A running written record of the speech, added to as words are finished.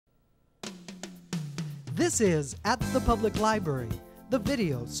This is At the Public Library, the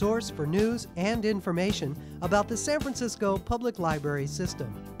video source for news and information about the San Francisco Public Library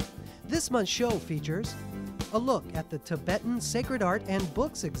system. This month's show features a look at the Tibetan Sacred Art and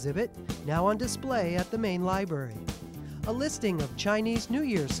Books exhibit now on display at the main library, a listing of Chinese New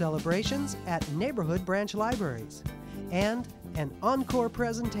Year celebrations at neighborhood branch libraries, and an encore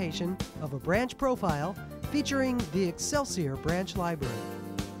presentation of a branch profile featuring the Excelsior branch library.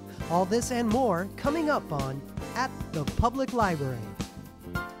 All this and more coming up on At the Public Library.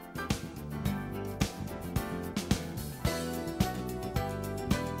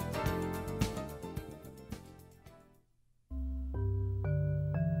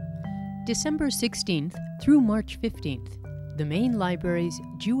 December 16th through March 15th, the main library's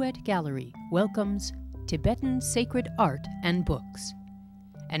Duet Gallery welcomes Tibetan Sacred Art and Books,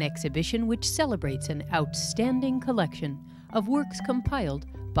 an exhibition which celebrates an outstanding collection of works compiled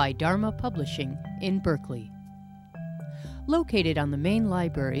by Dharma Publishing in Berkeley. Located on the main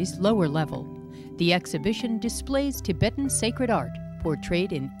library's lower level, the exhibition displays Tibetan sacred art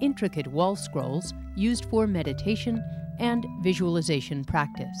portrayed in intricate wall scrolls used for meditation and visualization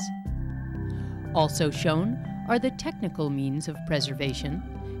practice. Also shown are the technical means of preservation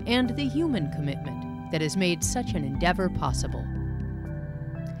and the human commitment that has made such an endeavor possible.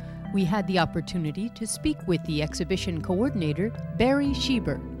 We had the opportunity to speak with the exhibition coordinator, Barry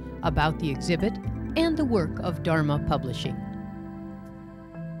Shieber, about the exhibit and the work of Dharma Publishing.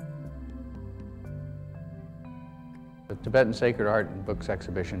 The Tibetan Sacred Art and Books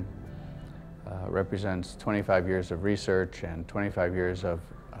exhibition represents 25 years of research and 25 years of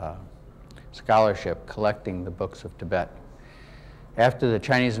scholarship collecting the books of Tibet. After the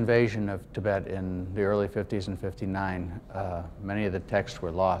Chinese invasion of Tibet in the early 50s and 59, many of the texts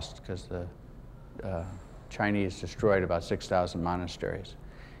were lost because the Chinese destroyed about 6,000 monasteries.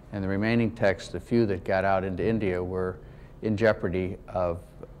 And the remaining texts, the few that got out into India, were in jeopardy of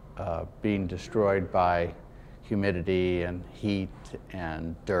being destroyed by humidity and heat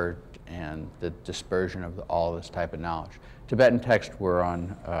and dirt and the dispersion of all this type of knowledge. Tibetan texts were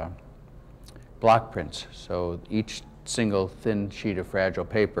on block prints, so each single thin sheet of fragile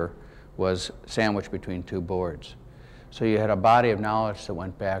paper was sandwiched between two boards. So you had a body of knowledge that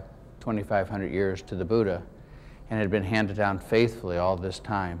went back 2,500 years to the Buddha and had been handed down faithfully all this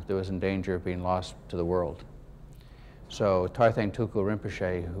time that was in danger of being lost to the world. So Tarthang Tulku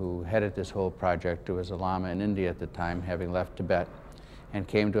Rinpoche, who headed this whole project, who was a Lama in India at the time, having left Tibet, and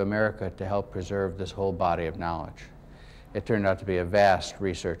came to America to help preserve this whole body of knowledge. It turned out to be a vast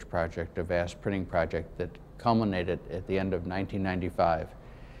research project, a vast printing project that culminated at the end of 1995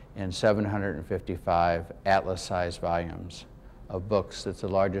 in 755 atlas-sized volumes of books. That's the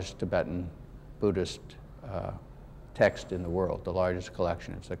largest Tibetan Buddhist text in the world, the largest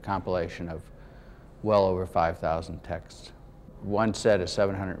collection. It's a compilation of well over 5,000 texts. One set is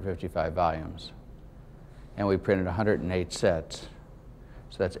 755 volumes, and we printed 108 sets.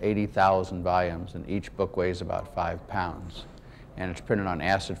 So that's 80,000 volumes, and each book weighs about 5 pounds. And it's printed on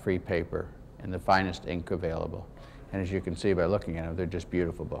acid-free paper in the finest ink available. And as you can see by looking at them, they're just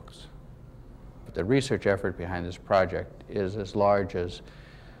beautiful books. But the research effort behind this project is as large as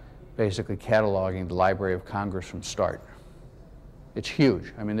basically cataloging the Library of Congress from start. It's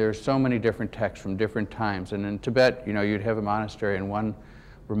huge. I mean, there's so many different texts from different times. And in Tibet, you know, you'd have a monastery in one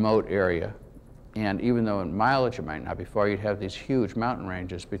remote area. And even though in mileage it might not be far, you'd have these huge mountain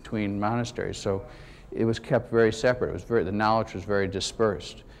ranges between monasteries. So it was kept very separate. It was the knowledge was very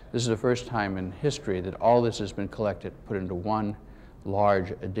dispersed. This is the first time in history that all this has been collected, put into one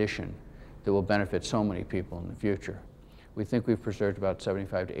large edition that will benefit so many people in the future. We think we've preserved about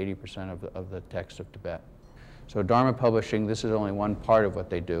 75 to 80% of the text of Tibet. So Dharma Publishing, this is only one part of what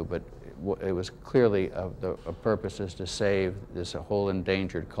they do, but it was clearly a purpose is to save this whole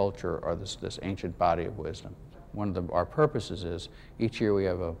endangered culture or this ancient body of wisdom. One of our purposes is each year we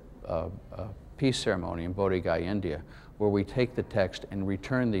have a peace ceremony in Bodh Gaya, India, where we take the text and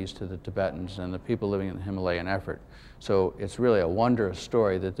return these to the Tibetans and the people living in the Himalayan effort. So it's really a wondrous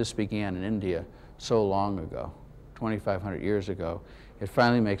story that this began in India so long ago, 2,500 years ago. It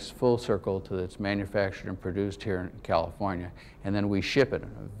finally makes full circle to it's manufactured and produced here in California, and then we ship it in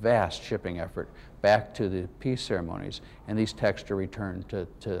a vast shipping effort back to the peace ceremonies, and these texts are returned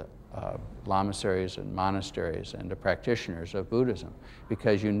to lamaseries and monasteries and to practitioners of Buddhism,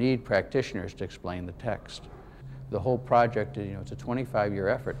 because you need practitioners to explain the text. The whole project, you know, it's a 25-year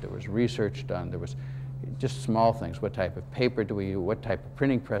effort. There was research done. There was just small things. What type of paper do we use? What type of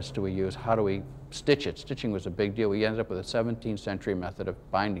printing press do we use? How do we stitch it? Stitching was a big deal. We ended up with a 17th century method of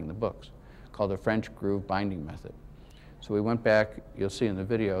binding the books called the French groove binding method. So we went back, you'll see in the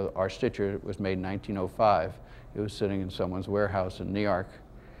video, our stitcher was made in 1905. It was sitting in someone's warehouse in New York.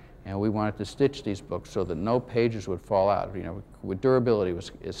 And we wanted to stitch these books so that no pages would fall out. You know, durability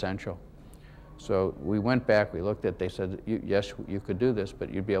was essential. So we went back, we looked at, they said, yes, you could do this,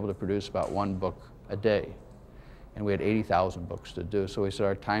 but you'd be able to produce about 1 book a day. And we had 80,000 books to do, so we said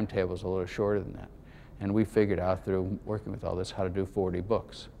our timetable is a little shorter than that. And we figured out through working with all this how to do 40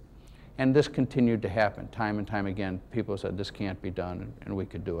 books. And this continued to happen. Time and time again, people said this can't be done, and we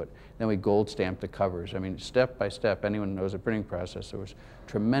could do it. Then we gold stamped the covers. I mean, step by step, anyone who knows the printing process, there was a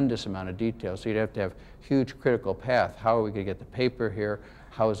tremendous amount of detail. So you'd have to have huge critical path. How are we going to get the paper here?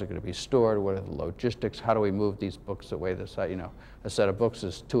 How is it going to be stored? What are the logistics? How do we move these books the way a set of books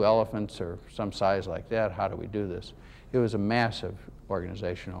is 2 elephants or some size like that? How do we do this? It was a massive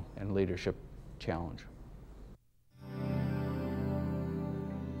organizational and leadership challenge.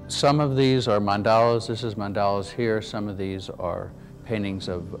 Some of these are mandalas. This is mandalas here. Some of these are paintings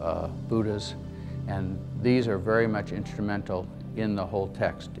of Buddhas. And these are very much instrumental in the whole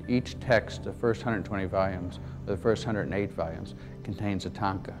text. Each text, the first 120 volumes, or the first 108 volumes, contains a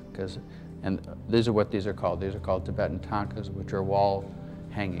tanka. And these are what these are called. These are called Tibetan tankas, which are wall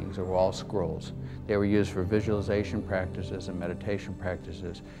hangings or wall scrolls. They were used for visualization practices and meditation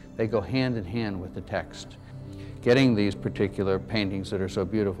practices. They go hand in hand with the text. Getting these particular paintings that are so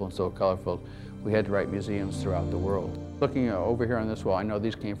beautiful and so colorful, we had to write museums throughout the world. Looking over here on this wall, I know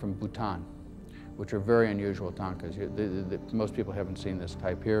these came from Bhutan, which are very unusual tankas. Most people haven't seen this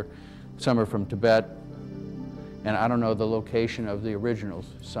type here. Some are from Tibet, and I don't know the location of the originals.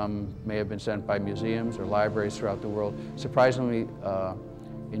 Some may have been sent by museums or libraries throughout the world. Surprisingly,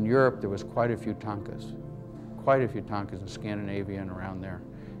 in Europe, there was quite a few tankas in Scandinavia and around there,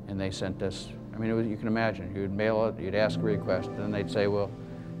 and they sent us. I mean, you can imagine, you'd mail it, you'd ask a request, and then they'd say, well,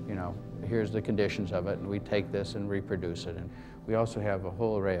 you know, here's the conditions of it, and we take this and reproduce it. And we also have a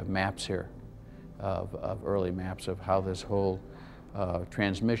whole array of maps here, of early maps of how this whole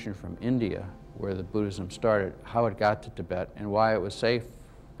transmission from India, where the Buddhism started, how it got to Tibet, and why it was safe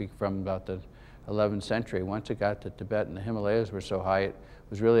from about the 11th century. Once it got to Tibet and the Himalayas were so high, it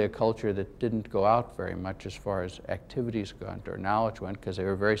was really a culture that didn't go out very much as far as activities went or knowledge went, because they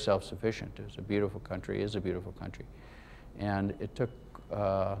were very self-sufficient. It was a beautiful country, is a beautiful country. And it took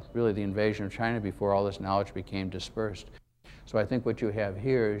really the invasion of China before all this knowledge became dispersed. So I think what you have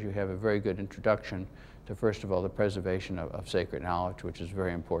here is you have a very good introduction to, first of all, the preservation of sacred knowledge, which is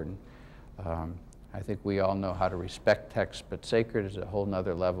very important. I think we all know how to respect text, but sacred is a whole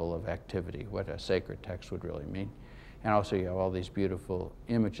nother level of activity, what a sacred text would really mean. And also you have all these beautiful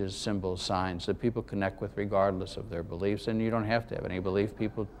images, symbols, signs that people connect with regardless of their beliefs. And you don't have to have any belief.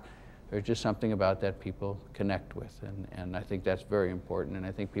 There's just something about that people connect with. And I think that's very important, and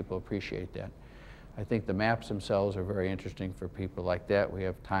I think people appreciate that. I think the maps themselves are very interesting for people like that. We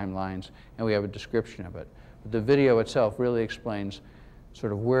have timelines, and we have a description of it. But the video itself really explains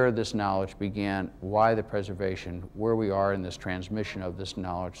sort of where this knowledge began, why the preservation, where we are in this transmission of this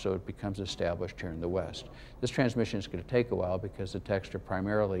knowledge so it becomes established here in the West. This transmission is going to take a while because the texts are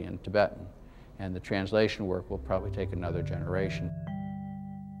primarily in Tibetan, and the translation work will probably take another generation.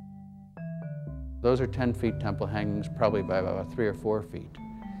 Those are 10-feet temple hangings, probably by about 3 or 4 feet.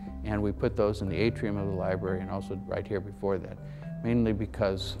 And we put those in the atrium of the library and also right here before that, mainly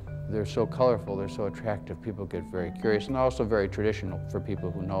because they're so colorful, they're so attractive, people get very curious, and also very traditional for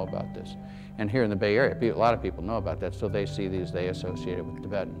people who know about this. And here in the Bay Area, a lot of people know about that, so they see these, they associate it with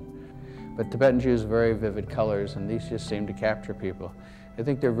Tibetan. But Tibetans use very vivid colors, and these just seem to capture people. I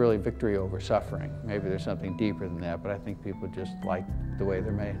think they're really victory over suffering. Maybe there's something deeper than that, but I think people just like the way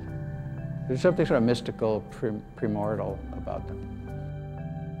they're made. There's something sort of mystical, primordial about them.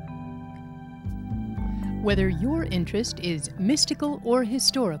 Whether your interest is mystical or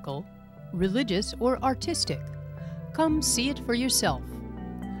historical, religious or artistic, come see it for yourself.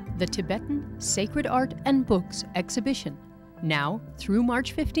 The Tibetan Sacred Art and Books exhibition, now through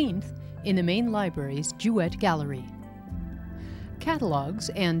March 15th in the main library's Jebe Gallery. Catalogs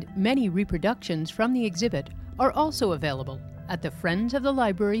and many reproductions from the exhibit are also available at the Friends of the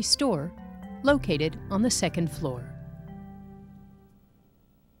Library store, located on the 2nd floor.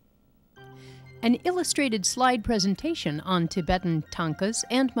 An illustrated slide presentation on Tibetan tankas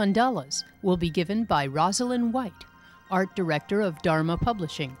and mandalas will be given by Rosalind White, Art Director of Dharma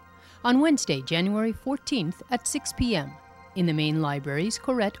Publishing, on Wednesday, January 14th at 6 p.m. in the main library's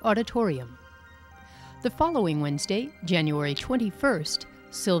Corrette Auditorium. The following Wednesday, January 21st,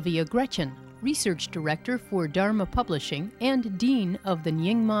 Sylvia Gretchen, Research Director for Dharma Publishing and Dean of the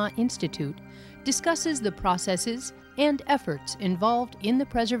Nyingma Institute, discusses the processes and efforts involved in the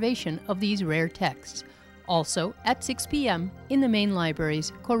preservation of these rare texts, also at 6 p.m. in the main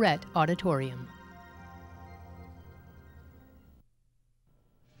library's Corrette Auditorium.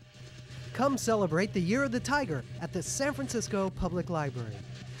 Come celebrate the Year of the Tiger at the San Francisco Public Library.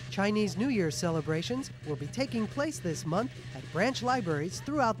 Chinese New Year celebrations will be taking place this month at branch libraries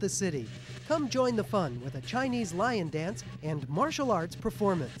throughout the city. Come join the fun with a Chinese lion dance and martial arts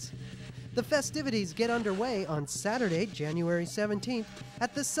performance. The festivities get underway on Saturday, January 17th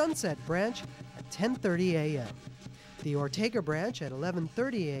at the Sunset Branch at 10:30 a.m., the Ortega Branch at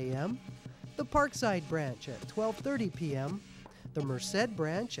 11:30 a.m., the Parkside Branch at 12:30 p.m., the Merced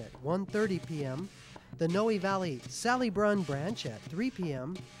Branch at 1:30 p.m., the Noe Valley Sally Brunn Branch at 3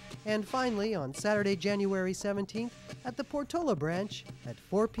 p.m., and finally on Saturday, January 17th at the Portola Branch at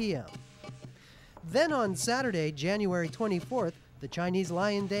 4 p.m. Then on Saturday, January 24th, the Chinese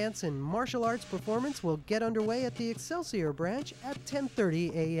lion dance and martial arts performance will get underway at the Excelsior Branch at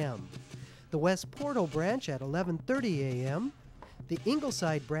 10:30 a.m., the West Portal Branch at 11:30 a.m., the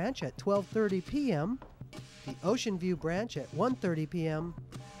Ingleside Branch at 12:30 p.m., the Ocean View Branch at 1:30 p.m.,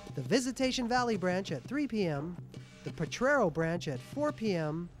 the Visitation Valley Branch at 3 p.m., the Potrero Branch at 4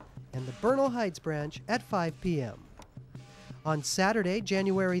 p.m., and the Bernal Heights Branch at 5 p.m. On Saturday,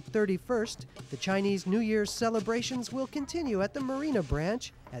 January 31st, the Chinese New Year celebrations will continue at the Marina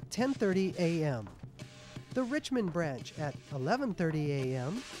Branch at 10:30 a.m., the Richmond Branch at 11:30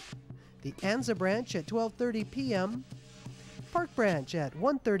 a.m., the Anza Branch at 12:30 p.m., Park Branch at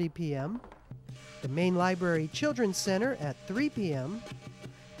 1:30 p.m., the Main Library Children's Center at 3 p.m.,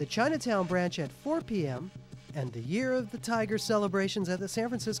 the Chinatown Branch at 4 p.m., and the Year of the Tiger celebrations at the San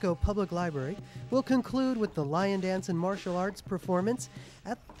Francisco Public Library will conclude with the lion dance and martial arts performance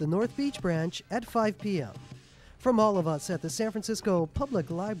at the North Beach Branch at 5 p.m. From all of us at the San Francisco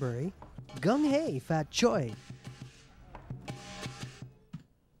Public Library, Gung Hei Fat Choi.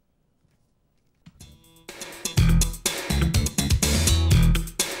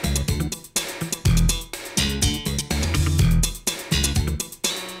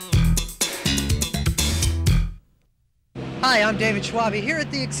 Hi, I'm David Schwabe here at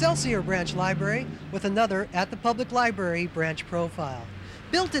the Excelsior Branch Library with another At the Public Library branch profile.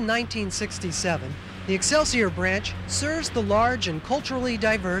 Built in 1967, the Excelsior Branch serves the large and culturally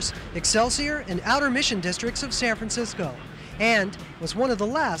diverse Excelsior and Outer Mission districts of San Francisco and was one of the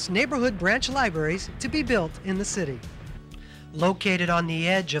last neighborhood branch libraries to be built in the city. Located on the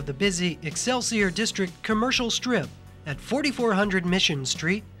edge of the busy Excelsior District commercial strip at 4400 Mission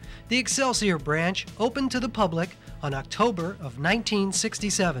Street, the Excelsior Branch opened to the public on October of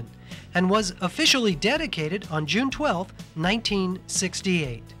 1967 and was officially dedicated on June 12,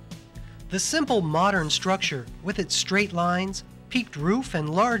 1968. The simple modern structure with its straight lines, peaked roof, and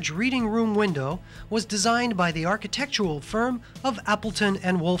large reading room window was designed by the architectural firm of Appleton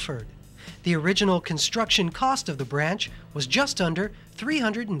and Wolford. The original construction cost of the branch was just under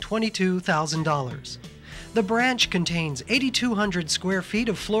 $322,000. The branch contains 8,200 square feet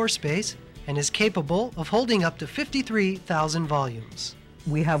of floor space and is capable of holding up to 53,000 volumes.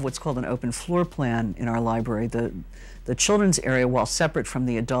 We have what's called an open floor plan in our library. The children's area, while separate from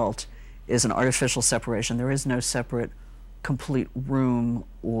the adult, is an artificial separation. There is no separate complete room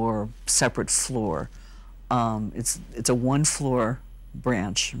or separate floor. It's a one-floor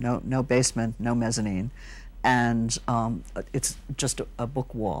branch, no basement, no mezzanine, and it's just a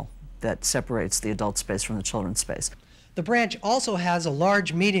book wall that separates the adult space from the children's space. The branch also has a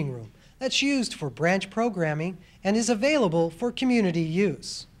large meeting room that's used for branch programming and is available for community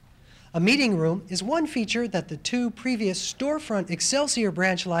use. A meeting room is one feature that the two previous storefront Excelsior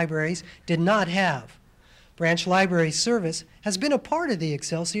branch libraries did not have. Branch library service has been a part of the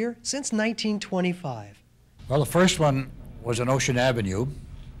Excelsior since 1925. Well, the first one was on Ocean Avenue,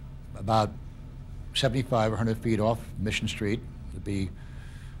 about 75 or 100 feet off Mission Street. It'd be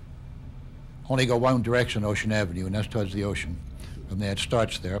only go one direction, Ocean Avenue, and that's towards the ocean. From there, it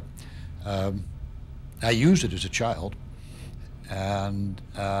starts there. I used it as a child, and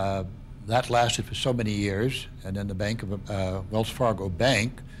that lasted for so many years, and then the bank of Wells Fargo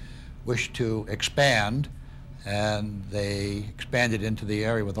Bank wished to expand, and they expanded into the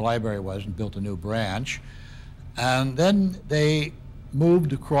area where the library was and built a new branch. And then they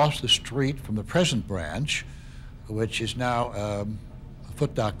moved across the street from the present branch, which is now a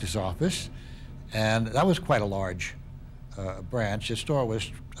foot doctor's office, and that was quite a large branch. The store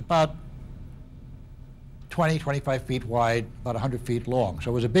was about 20, 25 feet wide, about 100 feet long.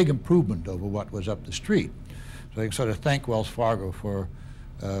 So it was a big improvement over what was up the street. So I can sort of thank Wells Fargo for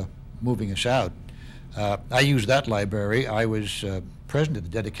moving us out. I used that library. I was present at the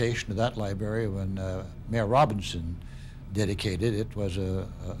dedication of that library when Mayor Robinson dedicated it. It was a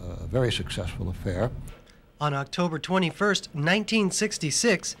very successful affair. On October 21,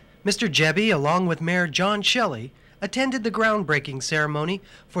 1966, Mr. Jebe, along with Mayor John Shelley, attended the groundbreaking ceremony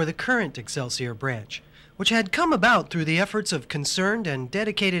for the current Excelsior branch, which had come about through the efforts of concerned and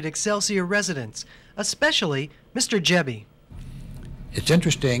dedicated Excelsior residents, especially Mr. Jebe. It's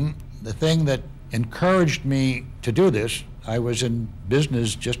interesting, the thing that encouraged me to do this, I was in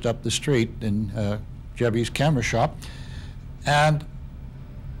business just up the street in Jebe's camera shop, and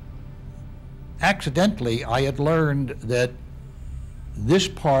accidentally I had learned that this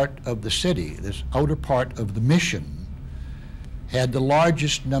part of the city, this outer part of the mission, had the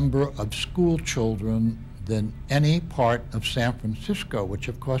largest number of school children than any part of San Francisco, which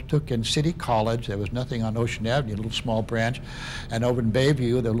of course took in City College. There was nothing on Ocean Avenue, a little small branch, and over in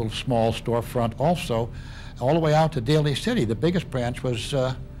Bayview, the little small storefront also, all the way out to Daly City. The biggest branch was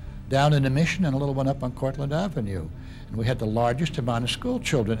down in the Mission and a little one up on Cortlandt Avenue. And we had the largest amount of school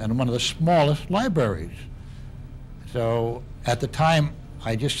children and one of the smallest libraries. So at the time,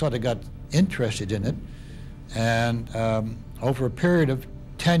 I just sort of got interested in it. And over a period of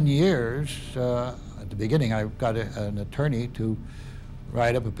 10 years, at the beginning, I got an attorney to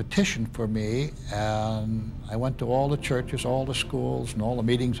write up a petition for me, and I went to all the churches, all the schools, and all the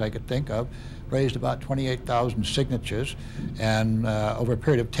meetings I could think of, raised about 28,000 signatures, and over a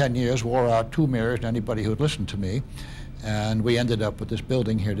period of 10 years, wore out 2 mayors and anybody who would listen to me, and we ended up with this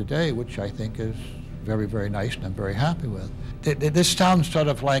building here today, which I think is very, very nice, and I'm very happy with. This sounds sort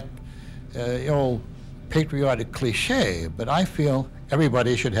of like the old patriotic cliche, but I feel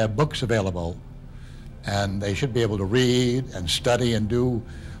everybody should have books available, and they should be able to read and study and do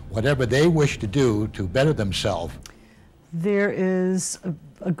whatever they wish to do to better themselves. There is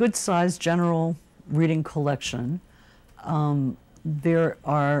a good-sized general reading collection. There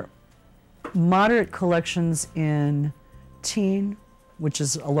are moderate collections in teen, which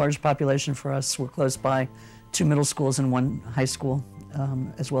is a large population for us. We're close by 2 middle schools and 1 high school,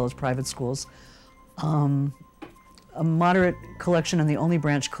 as well as private schools. A moderate collection and the only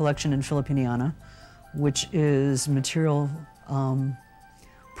branch collection in Filipiniana, which is material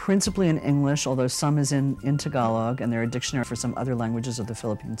principally in English, although some is in Tagalog, and there are dictionaries for some other languages of the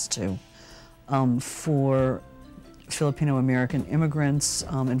Philippines too. For Filipino-American immigrants,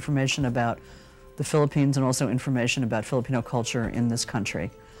 information about the Philippines and also information about Filipino culture in this country.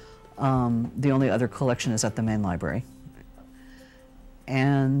 The only other collection is at the main library.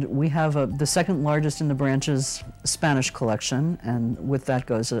 And we have the second largest in the branch's Spanish collection, and with that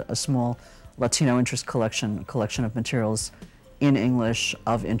goes a small Latino interest collection, a collection of materials in English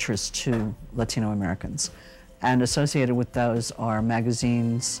of interest to Latino Americans. And associated with those are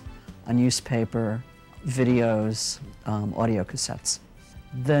magazines, a newspaper, videos, audio cassettes.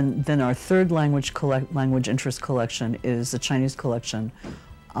 Then our third language interest collection is the Chinese collection,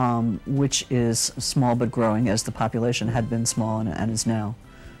 which is small but growing, as the population had been small and is now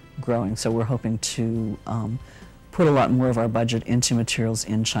growing. So we're hoping to put a lot more of our budget into materials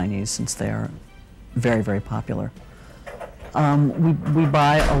in Chinese, since they are very, very popular. We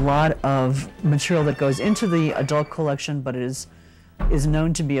buy a lot of material that goes into the adult collection, but it is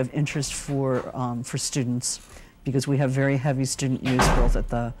known to be of interest for students, because we have very heavy student use both at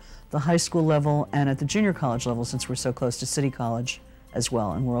the high school level and at the junior college level, since we're so close to City College as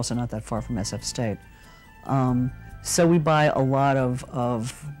well, and we're also not that far from SF State. So we buy a lot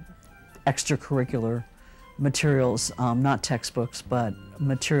of extracurricular materials, not textbooks, but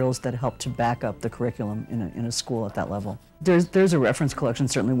materials that help to back up the curriculum in a school at that level. There's a reference collection.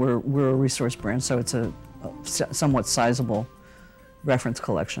 Certainly we're a resource branch, so it's a somewhat sizable reference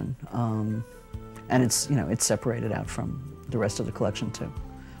collection, and it's separated out from the rest of the collection too.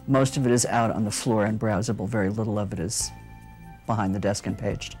 Most of it is out on the floor and browsable. Very little of it is behind the desk and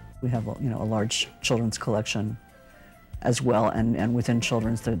paged. We have a large children's collection as well, and within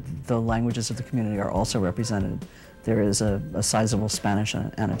children's, the languages of the community are also represented. There is a sizable Spanish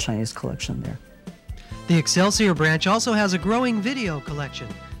and a Chinese collection there. The Excelsior branch also has a growing video collection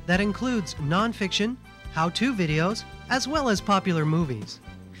that includes nonfiction, how-to videos, as well as popular movies.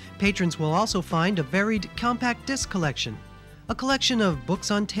 Patrons will also find a varied compact disc collection, a collection of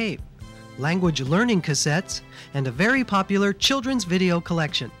books on tape, language learning cassettes, and a very popular children's video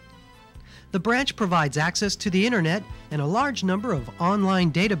collection. The branch provides access to the internet and a large number of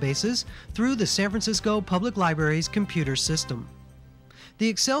online databases through the San Francisco Public Library's computer system. The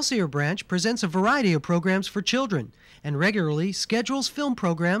Excelsior branch presents a variety of programs for children and regularly schedules film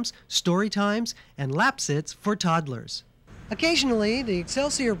programs, story times, and lap sits for toddlers. Occasionally, the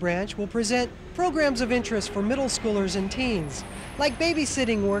Excelsior branch will present programs of interest for middle schoolers and teens, like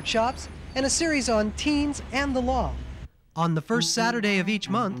babysitting workshops and a series on teens and the law. On the first Saturday of each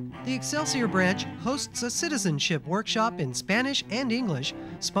month, the Excelsior branch hosts a citizenship workshop in Spanish and English,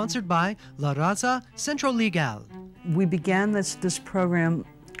 sponsored by La Raza Centro Legal. We began this program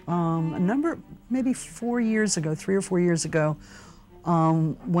maybe 4 years ago, 3 or 4 years ago,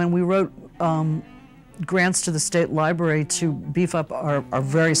 when we wrote grants to the State Library to beef up our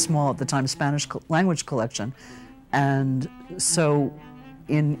very small, at the time, Spanish language collection. And so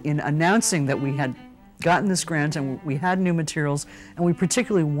in announcing that we had gotten this grant and we had new materials, and we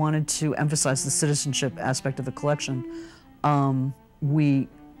particularly wanted to emphasize the citizenship aspect of the collection, we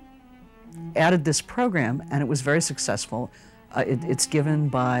added this program, and it was very successful. It's given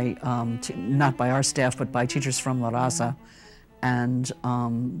by, not by our staff, but by teachers from La Raza, and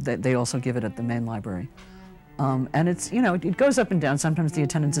they also give it at the main library. And it's, you know, it goes up and down. Sometimes the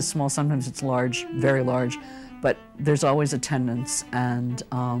attendance is small, sometimes it's large, very large, but there's always attendance, and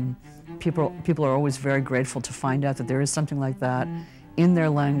people are always very grateful to find out that there is something like that in their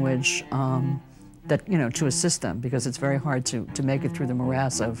language that, you know, to assist them, because it's very hard to make it through the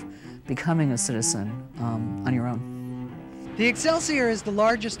morass of becoming a citizen on your own. The Excelsior is the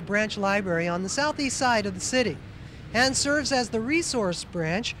largest branch library on the southeast side of the city and serves as the resource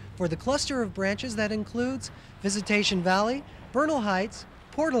branch for the cluster of branches that includes Visitation Valley, Bernal Heights,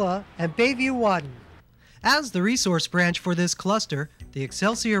 Portola, and Bayview-Wadden. As the resource branch for this cluster, the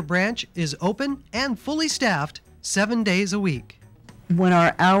Excelsior branch is open and fully staffed 7 days a week. When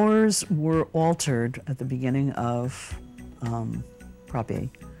our hours were altered at the beginning of Prop A,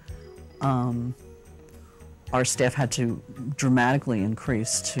 our staff had to dramatically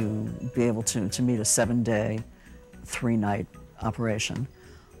increase to be able to meet a 7-day, 3-night operation.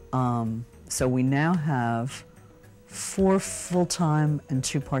 So we now have 4 full-time and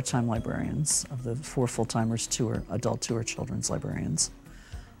 2 part-time librarians. Of the 4 full-timers, 2 are adult, 2 are children's librarians.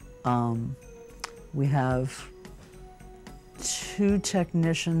 We have 2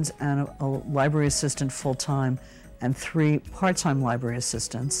 technicians and a library assistant full-time and 3 part-time library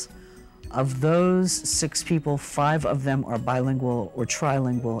assistants. Of those 6 people, 5 of them are bilingual or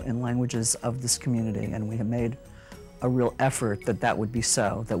trilingual in languages of this community, and we have made a real effort that that would be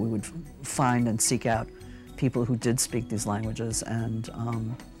so, that we would find and seek out people who did speak these languages. And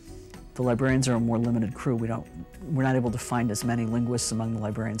the librarians are a more limited crew. We're not able to find as many linguists among the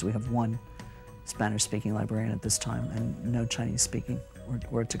librarians. We have 1 Spanish-speaking librarian at this time, and no Chinese-speaking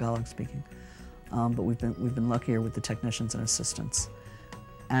or Tagalog-speaking. But we've been luckier with the technicians and assistants.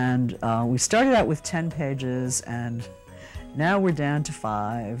 And we started out with 10 pages, and now we're down to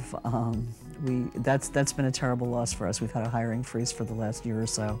 5. That's been a terrible loss for us. We've had a hiring freeze for the last year or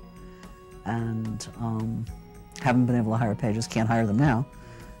so, and haven't been able to hire pages. Can't hire them now.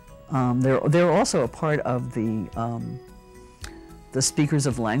 They're also a part of the speakers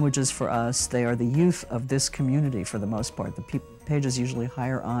of languages for us. They are the youth of this community for the most part. The pages usually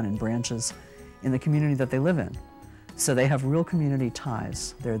hire on in branches in the community that they live in. So they have real community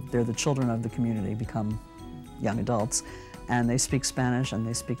ties. They're the children of the community, become young adults, and they speak Spanish and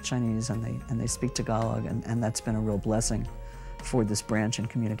they speak Chinese and they speak Tagalog, and that's been a real blessing for this branch in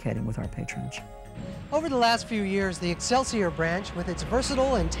communicating with our patronage. Over the last few years, the Excelsior branch, with its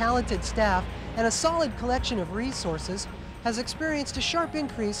versatile and talented staff and a solid collection of resources, has experienced a sharp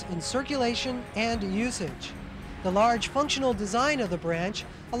increase in circulation and usage. The large functional design of the branch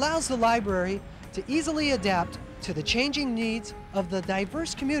allows the library to easily adapt to the changing needs of the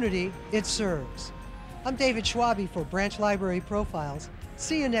diverse community it serves. I'm David Schwabe for Branch Library Profiles.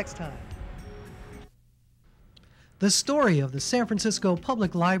 See you next time. The story of the San Francisco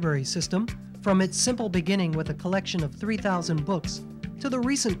Public Library System, from its simple beginning with a collection of 3,000 books to the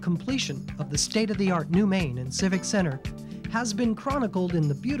recent completion of the state-of-the-art New Main and Civic Center, has been chronicled in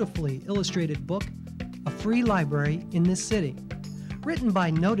the beautifully illustrated book, A Free Library in This City. Written by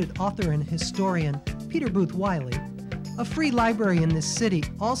noted author and historian Peter Booth Wiley, A Free Library in This City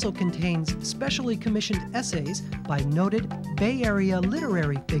also contains specially commissioned essays by noted Bay Area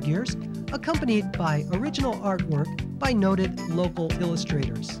literary figures, accompanied by original artwork by noted local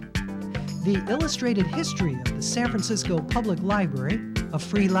illustrators. The illustrated history of the San Francisco Public Library, A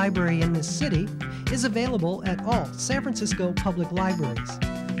Free Library in This City, is available at all San Francisco public libraries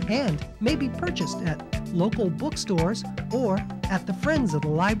and may be purchased at local bookstores or at the Friends of the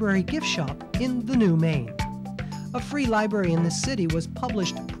Library gift shop in the New Main. A Free Library in This City was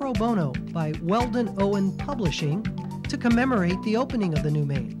published pro bono by Weldon Owen Publishing to commemorate the opening of the New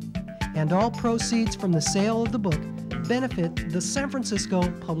Main, and all proceeds from the sale of the book benefit the San Francisco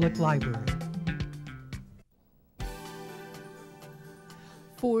Public Library.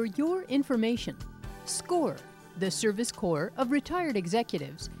 For your information, SCORE, the Service Corps of Retired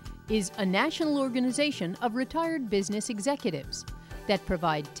Executives, is a national organization of retired business executives that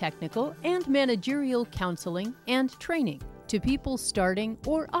provide technical and managerial counseling and training to people starting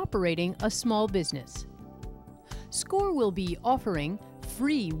or operating a small business. SCORE will be offering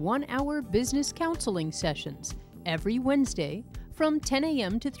free 1-hour business counseling sessions every Wednesday from 10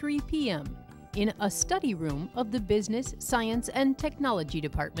 a.m. to 3 p.m. in a study room of the Business, Science, and Technology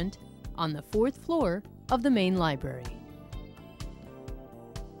Department on the 4th floor of the main library.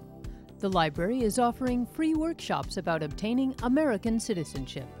 The library is offering free workshops about obtaining American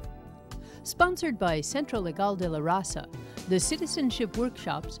citizenship. Sponsored by Centro Legal de la Raza, the citizenship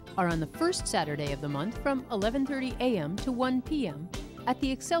workshops are on the first Saturday of the month from 11:30 a.m. to 1 p.m. at the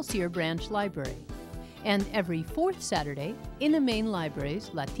Excelsior Branch Library, and every fourth Saturday in the main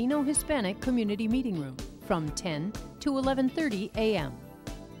library's Latino-Hispanic Community Meeting Room from 10 to 11:30 a.m.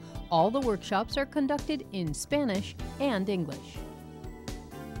 All the workshops are conducted in Spanish and English.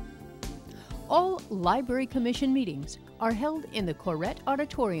 All Library Commission meetings are held in the Corrette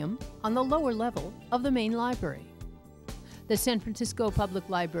Auditorium on the lower level of the main library. The San Francisco Public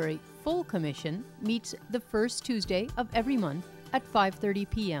Library Full Commission meets the first Tuesday of every month at 5:30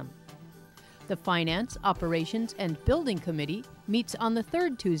 p.m. The Finance, Operations, and Building Committee meets on the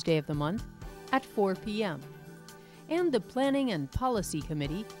third Tuesday of the month at 4 p.m. And the Planning and Policy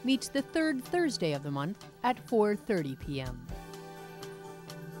Committee meets the third Thursday of the month at 4:30 p.m.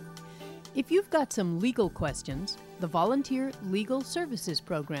 If you've got some legal questions, the Volunteer Legal Services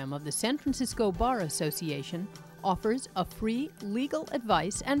Program of the San Francisco Bar Association offers a free legal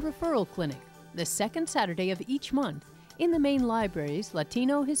advice and referral clinic the second Saturday of each month in the main library's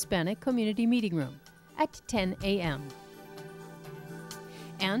Latino-Hispanic Community Meeting Room at 10 a.m.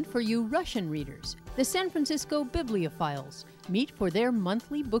 And for you Russian readers, the San Francisco Bibliophiles meet for their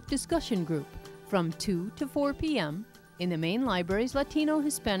monthly book discussion group from 2 to 4 p.m. in the main library's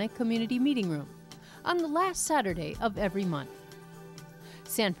Latino-Hispanic Community Meeting Room on the last Saturday of every month.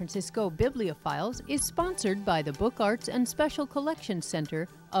 San Francisco Bibliophiles is sponsored by the Book Arts and Special Collections Center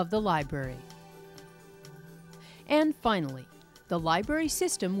of the library. And finally, the library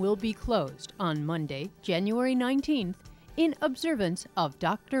system will be closed on Monday, January 19th, in observance of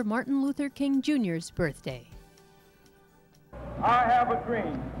Dr. Martin Luther King Jr.'s birthday. I have a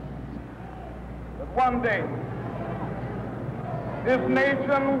dream that one day this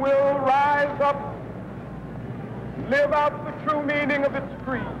nation will rise up, live out the true meaning of its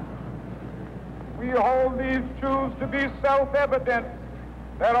creed. We hold these truths to be self-evident,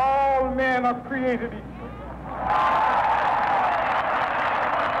 that all men are created equal.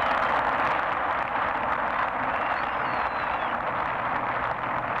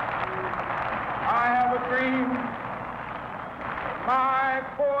 I have a dream. My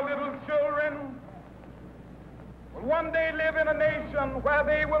poor little children will one day live in a nation where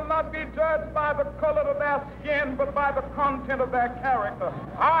they will not be judged by the color of their skin, but by the content of their character.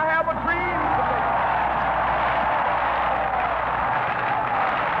 I have a dream today.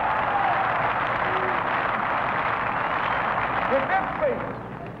 With this faith,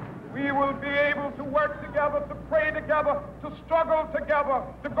 we will be able to work together, to pray together, to struggle together,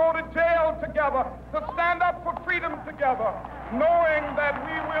 to go to jail together, to stand up for freedom together, knowing that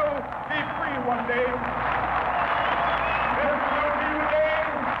we will be free one day. This will be the day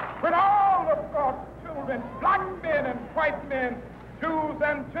when all of God's children, black men and white men, Jews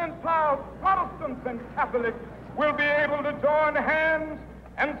and Gentiles, Protestants and Catholics, will be able to join hands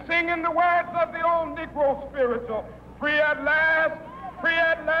and sing in the words of the old Negro spiritual, free at last, free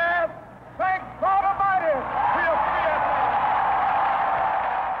at last, thank God Almighty, we are free at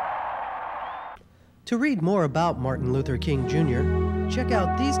last. To read more about Martin Luther King Jr., check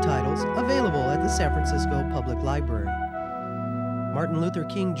out these titles available at the San Francisco Public Library. Martin Luther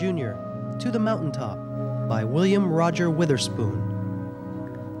King Jr., To the Mountaintop, by William Roger Witherspoon.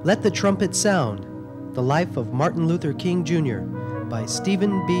 Let the Trumpet Sound, The Life of Martin Luther King Jr., by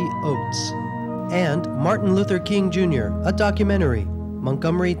Stephen B. Oates. And Martin Luther King Jr., A Documentary,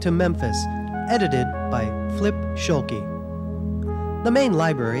 Montgomery to Memphis, edited by Flip Schulke. The main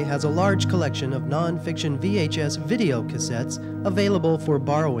library has a large collection of non-fiction VHS video cassettes available for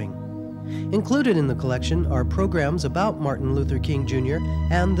borrowing. Included in the collection are programs about Martin Luther King Jr.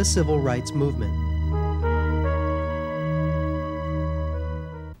 and the Civil Rights Movement.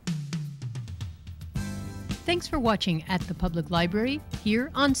 Thanks for watching At the Public Library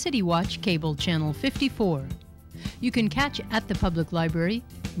here on City Watch Cable Channel 54. You can catch At the Public Library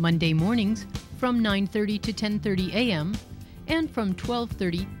Monday mornings from 9:30 to 10:30 a.m. and from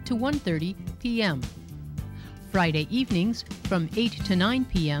 12:30 to 1:30 p.m. Friday evenings from 8 to 9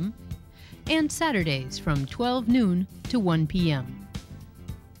 p.m. and Saturdays from 12 noon to 1 p.m.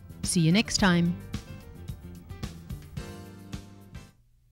 See you next time.